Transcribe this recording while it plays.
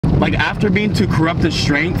Like after being to Corrupted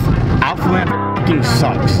Strength, Alpha Land fucking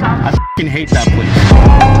sucks. I fucking hate that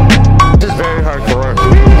place. This is very hardcore.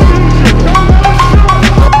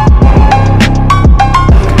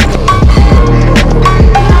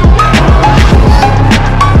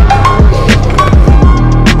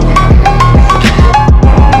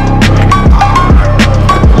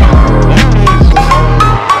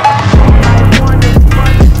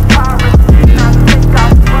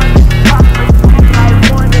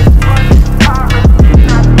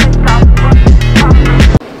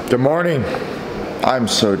 Good morning. I'm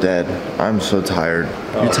so dead. I'm so tired.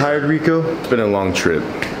 You tired, Rico? It's been a long trip.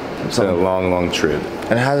 It's been a long trip.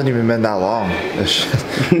 And it hasn't even been that long.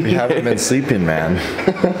 We haven't been sleeping, man.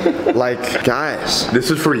 Like, guys.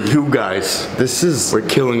 This is for you guys. We're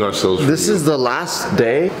killing ourselves. This is the last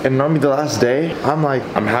day, and normally the last day,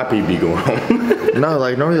 I'm happy to be going home. No,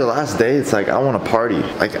 like normally the last day, it's like I want to party.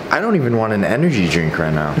 Like I don't even want an energy drink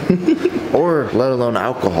right now, or let alone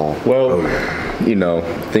alcohol. Well, you know,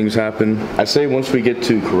 things happen. I say once we get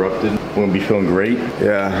to Corrupted, we're gonna be feeling great.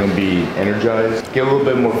 Yeah. We're gonna be energized. Get a little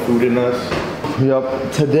bit more food in us.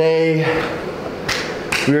 Yup. Today,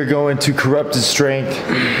 we are going to Corrupted Strength.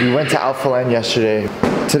 We went to Alpha Land yesterday.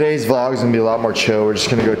 Today's vlog is gonna be a lot more chill. We're just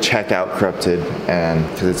gonna go check out Corrupted, and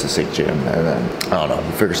because it's a sick gym, and then I don't know,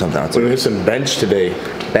 we'll figure something out. We're gonna hit some bench today.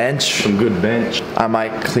 Bench? Some good bench. I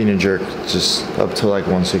might clean and jerk just up to like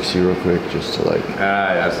 160 real quick, just to like.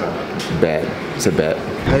 That's not bet. It's a bet.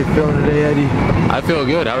 How you feeling today, Eddie? I feel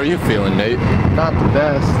good. How are you feeling, Nate? Not the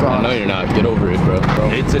best. I know you're not. Get over it, bro.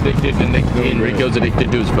 Nate's addicted to nicotine. Rico's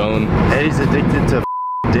addicted to his phone. Eddie's addicted to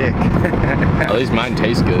dick. At least mine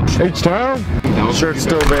tastes good. H-Town? Shirt's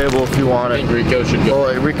still available if you want I it. think Rico should go.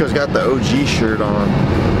 Oh, Rico's got the OG shirt on.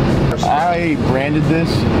 I branded this.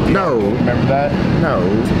 No. Remember that? No.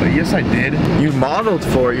 Yes, I did. You modeled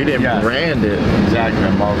for it, you didn't brand it. Exactly, I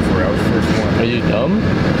modeled for it. I was the first one. Are you dumb?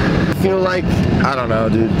 I feel like, I don't know,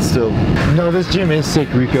 dude, still. No, this gym is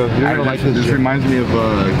sick, Rico. You're gonna like this This gym. reminds me of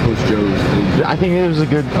Coach Joe's. I think it was a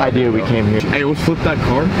good idea we came here. Hey, let's flip that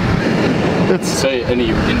car. Say any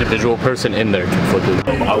individual person in there can flip it.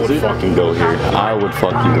 I would fucking go here. I would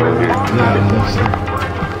fucking go here. I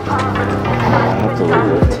have to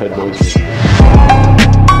live Ted Boys.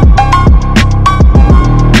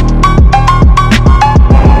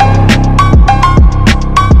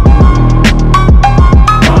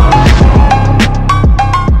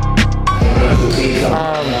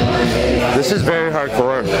 This is very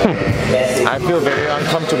hardcore. I feel very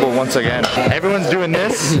uncomfortable once again. Everyone's doing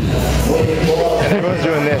this. Everyone's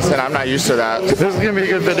doing this, and I'm not used to that. This is gonna be a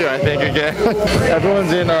good video, I think, again.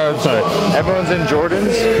 Everyone's in everyone's in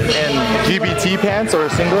Jordans and GBT pants or a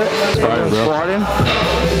singlet. Squatting.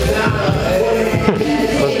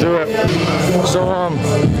 Let's do it. So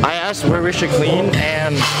I asked where we should clean,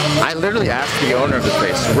 and I literally asked the owner of the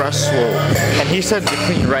place, Russel, and he said to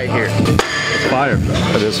clean right here. Fire.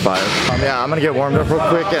 It is fire. Yeah, I'm gonna get warmed up real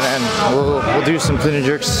quick, and then we'll do some clean and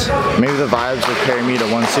jerks. Maybe the vibes will carry me to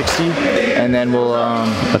 160, and then we'll.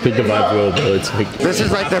 I think the vibe will, though. It's like. This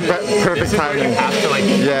is like the perfect timing.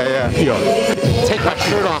 Yeah. Take my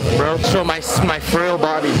shirt off, bro. Show my frail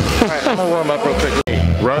body. All right, I'm gonna warm up real quick.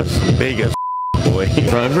 Russ, big as boy.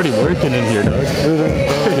 Bro, I'm already working in here, dog. Feels good.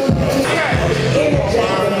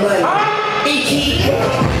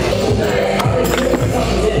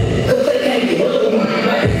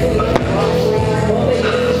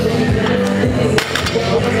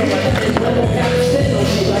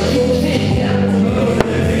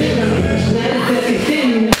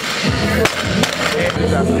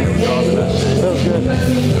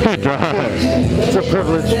 It's a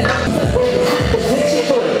privilege.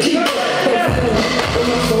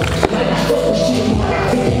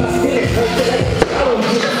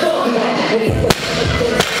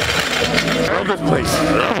 I love this place.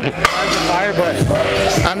 I'm tired, but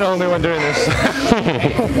I'm the only one doing this.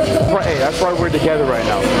 Hey, that's why we're together right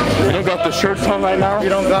now. We don't got the shirts on right now. We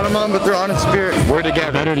don't got them on, but they're on in spirit. We're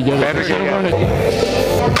together. Better together. Better together.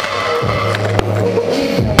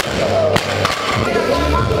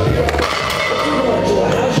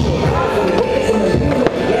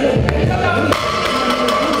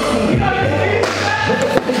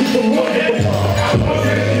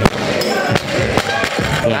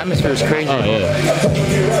 The atmosphere is crazy. Oh, yeah.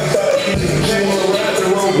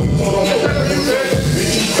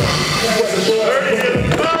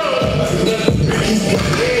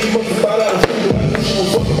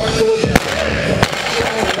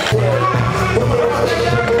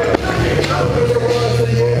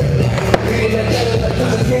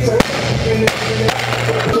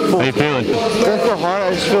 How you feeling? Doesn't feel hard,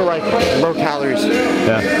 I just feel like low calories.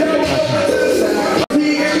 Yeah.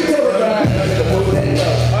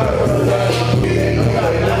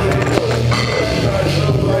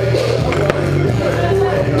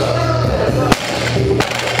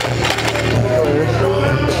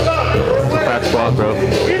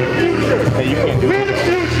 say you can't do it. In the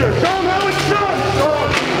future, show them how it's done.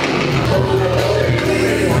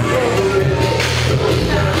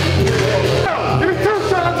 Give me 2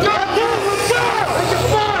 shots. Go.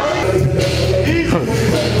 Easy.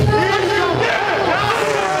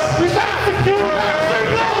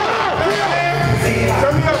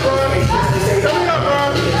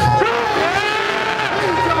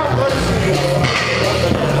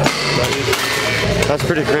 That's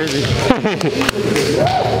pretty crazy.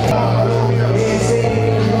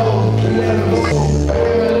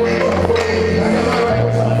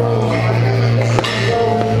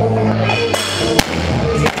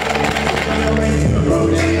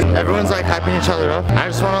 Everyone's like hyping each other up. I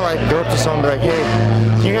just want to like go up to someone and be like, hey,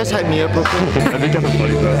 can you guys hype me up real quick? I think that's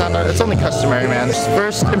funny, bro. It's only customary, man.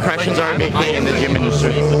 First impressions are making in the gym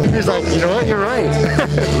industry. He's like, you know what? You're right.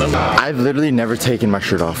 I've literally never taken my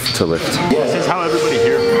shirt off to lift. This is how everybody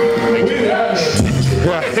here makes it.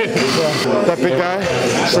 Yeah. That big guy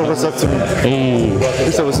said what's up to me.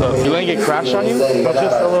 He said what's up. You letting it crash on you? But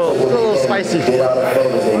just a little spicy.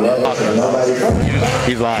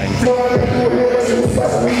 He's lying.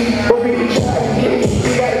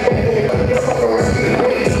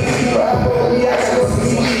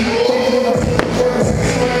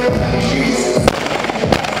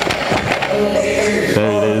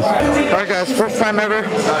 There it is. Alright guys, first time ever,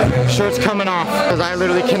 shirt's coming off. Because I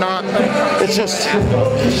literally cannot, it's just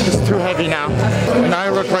too heavy now. And I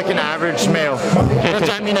look like an average male. Which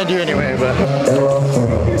I mean I do anyway, but.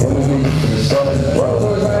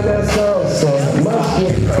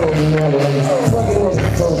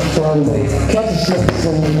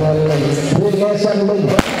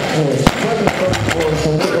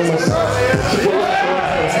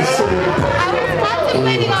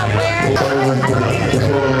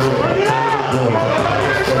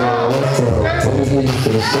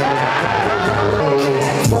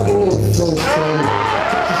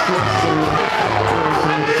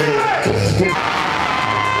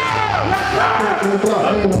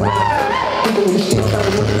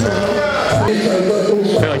 I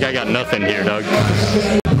feel like I got nothing here, Doug.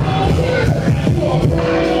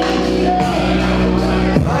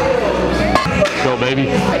 Go, baby.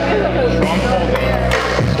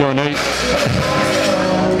 Let's go, Nate.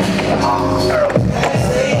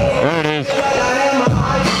 There it is.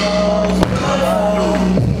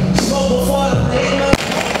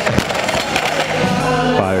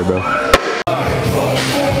 Fire, bro.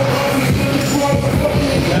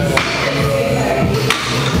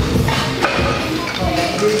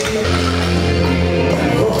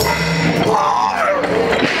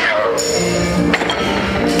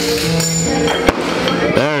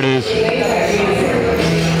 There it is.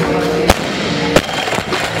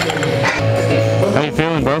 How you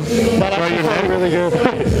feeling, bro? That actually felt really good.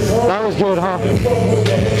 That was good, huh?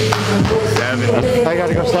 7. I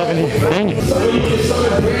gotta go 70. Dang it.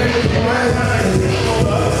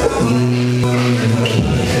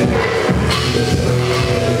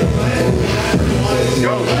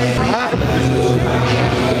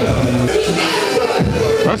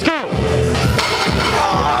 Let's go.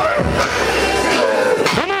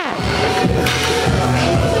 Come on.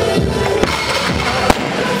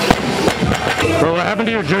 Bro, what happened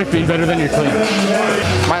to your jerk being better than your clean?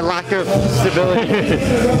 My lack of stability.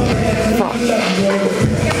 Fuck.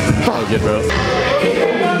 Oh, good, bro.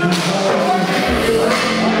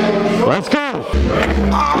 Let's go.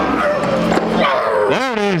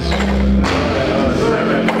 There it is.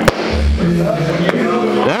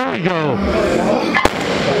 There we go.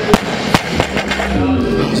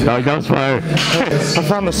 Oh, that was fire. I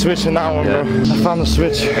found the switch in that one, bro. I found the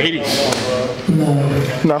switch. 80.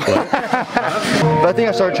 No. But I think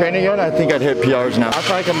I started training again, I think I'd hit PRs now. I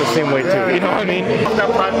feel like I'm the same way too, you know what I mean? That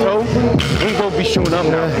plateau, we will be showing up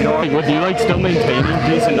now, you know what I mean? What, do you like still maintaining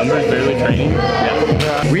decent numbers, barely training?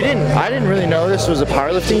 Yeah. I didn't really know this was a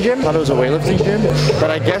powerlifting gym. I thought it was a weightlifting gym. But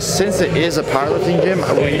I guess since it is a powerlifting gym,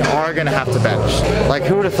 we are gonna have to bench. Like,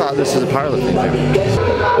 who would have thought this is a powerlifting gym?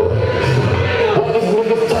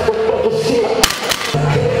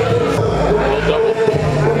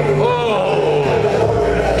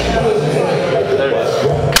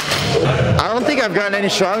 I've gotten any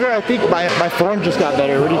stronger. I think my form just got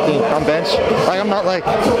better. What do you think? On bench? Like, I'm not like,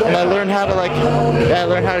 and I learned how to like, yeah, I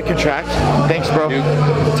learned how to contract. Thanks, bro.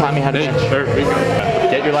 Taught me how to bench. Sure.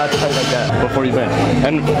 Get your lats tight like that before you bench.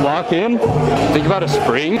 And lock in. Think about a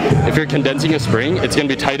spring. If you're condensing a spring, it's going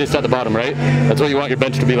to be tightest at the bottom, right? That's what you want your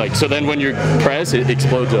bench to be like. So then when you press, it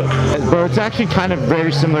explodes up. Bro, it's actually kind of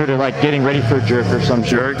very similar to like getting ready for a jerk or some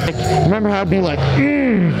jerk. Like, remember how it'd be like,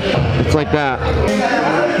 it's like that.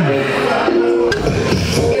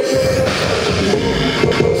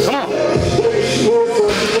 Come on.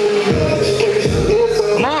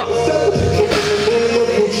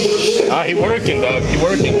 working, dog. You're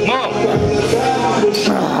working. Come on.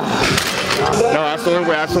 No, that's the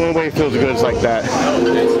only way it feels good is like that.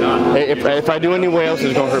 It's not. If I do anywhere else,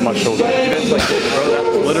 it's gonna hurt my shoulder. It's like this, bro.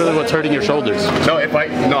 That's literally what's hurting your shoulders. No, I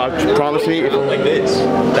promise me, if Like this.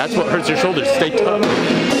 That's what hurts your shoulders. Stay tough.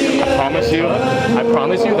 I promise you,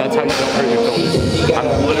 that's how you don't hurt your shoulders. I'm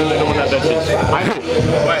literally the one that benches. I know.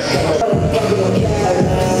 What?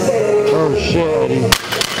 Oh shit, Eddie.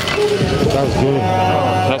 That was good.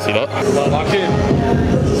 Can I see that? Lock in.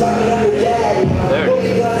 There.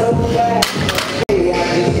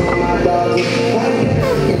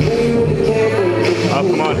 Oh,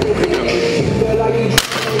 come on.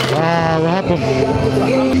 What happened?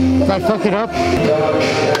 Did I fuck it up?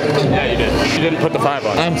 Yeah, you did. You didn't put the 5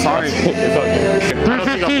 on. I'm sorry. It's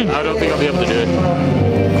okay. I don't think I'll be able to do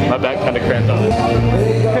it. My back kind of cramped on it.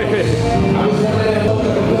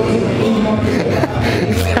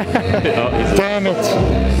 Damn it.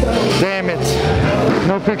 Damn it.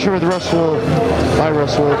 No picture with Russel. Bye,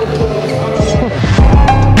 Russel.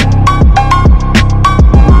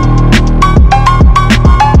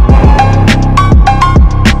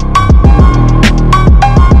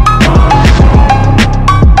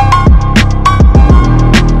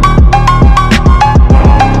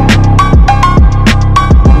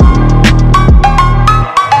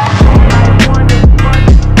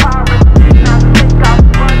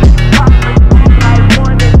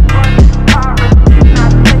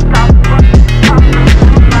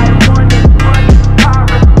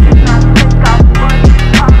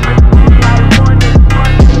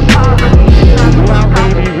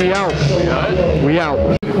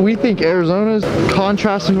 We think Arizona's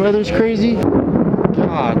contrasting weather's crazy.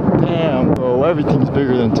 God damn, bro, everything's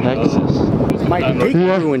bigger than Texas. my dick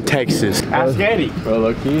grew in Texas. Ask Eddie. Bro,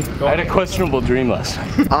 low-key. I had a questionable dream last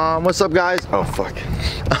night. What's up, guys? Oh, fuck.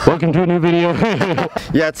 Welcome to a new video.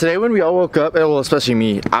 Yeah, today when we all woke up, well, especially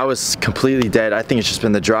me, I was completely dead. I think it's just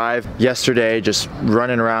been the drive. Yesterday, just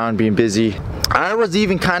running around, being busy. I was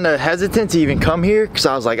even kind of hesitant to even come here because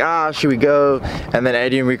I was like, should we go? And then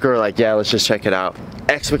Eddie and Rico were like, yeah, let's just check it out.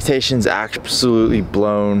 Expectations absolutely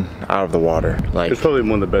blown out of the water. Like, It's probably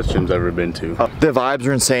one of the best gyms I've ever been to. the vibes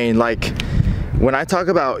are insane. Like, when I talk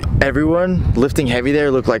about everyone lifting heavy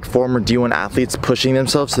there look like former D1 athletes pushing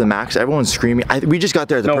themselves to the max. Everyone's screaming. We just got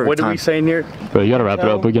there at the perfect What are time. we saying here? Bro, you gotta wrap it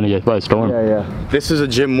up. We're gonna get by a storm. Yeah. This is a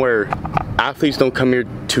gym where athletes don't come here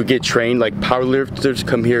to get trained. Like, powerlifters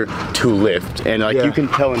come here to lift, and like you can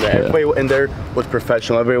tell in there, everybody in there was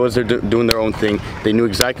professional. Everybody was there doing their own thing. They knew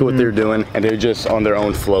exactly what they were doing, and they're just on their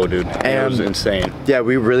own flow, dude. And it was insane. Yeah,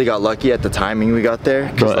 we really got lucky at the timing we got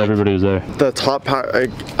there. Bro, Like, everybody was there. the top power,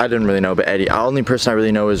 I didn't really know, but Eddie, the only person I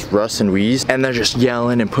really know is Russ and Weeze, and they're just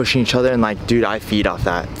yelling and pushing each other, and like, dude, I feed off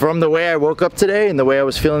that. From the way I woke up today and the way I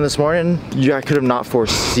was feeling this morning, I could have not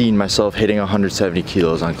foreseen myself hitting 170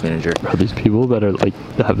 kilos on clean and jerk. Bro, these people that are like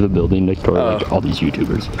have the building next door, like all these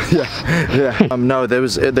YouTubers. Yeah. No,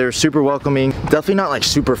 they're super welcoming. Definitely not like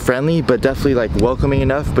super friendly, but definitely like welcoming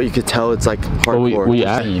enough. But you could tell it's like hardcore. Well, we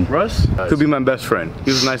asked. Russ could be my best friend.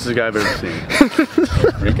 He was the nicest guy I've ever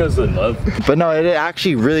seen. Rico's in love. But no, it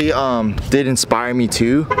actually really did inspire me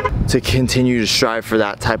too to continue to strive for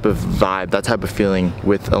that type of vibe, that type of feeling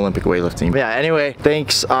with Olympic weightlifting. But yeah, anyway,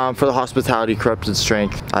 thanks for the hospitality, Corrupted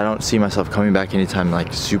Strength. I don't see myself coming back anytime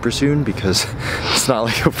like super soon because it's not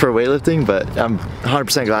like for weightlifting, but I'm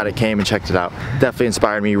 100% glad I came and checked it out. Definitely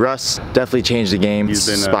inspired me. Russ definitely changed the game. He's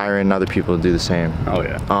been, inspiring other people to do the same. Oh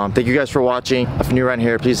yeah. Thank you guys for watching. If you're new around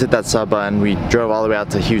here, please hit that sub button. We drove all the way out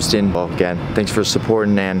to Houston. Well, again, thanks for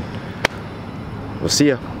supporting, and we'll see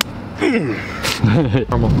ya.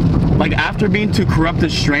 Like, after being to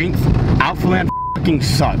Corrupted Strength, Outland fucking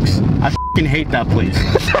sucks. I fucking hate that place.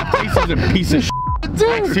 That place is a piece of shit.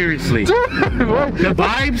 Like, seriously. The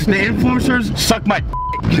vibes, the influencers suck my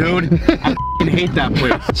dude. I fucking hate that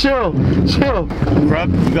place. Chill.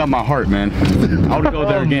 Corrupt, you got my heart, man. I would go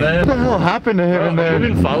there again. What the hell happened to him in there? Have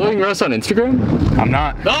you been following Russ on Instagram? I'm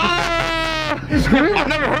not. I've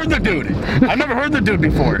never heard the dude. I've never heard the dude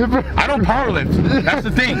before. I don't powerlift. That's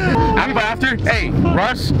the thing. After, hey,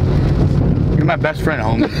 Russ, you're my best friend,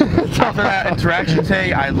 homie. After that interaction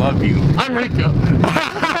today, I love you. I'm Rico.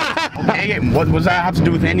 Hey, what does that have to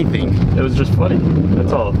do with anything? It was just funny.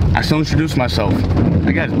 That's all. I still introduced myself.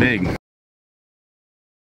 That guy's big.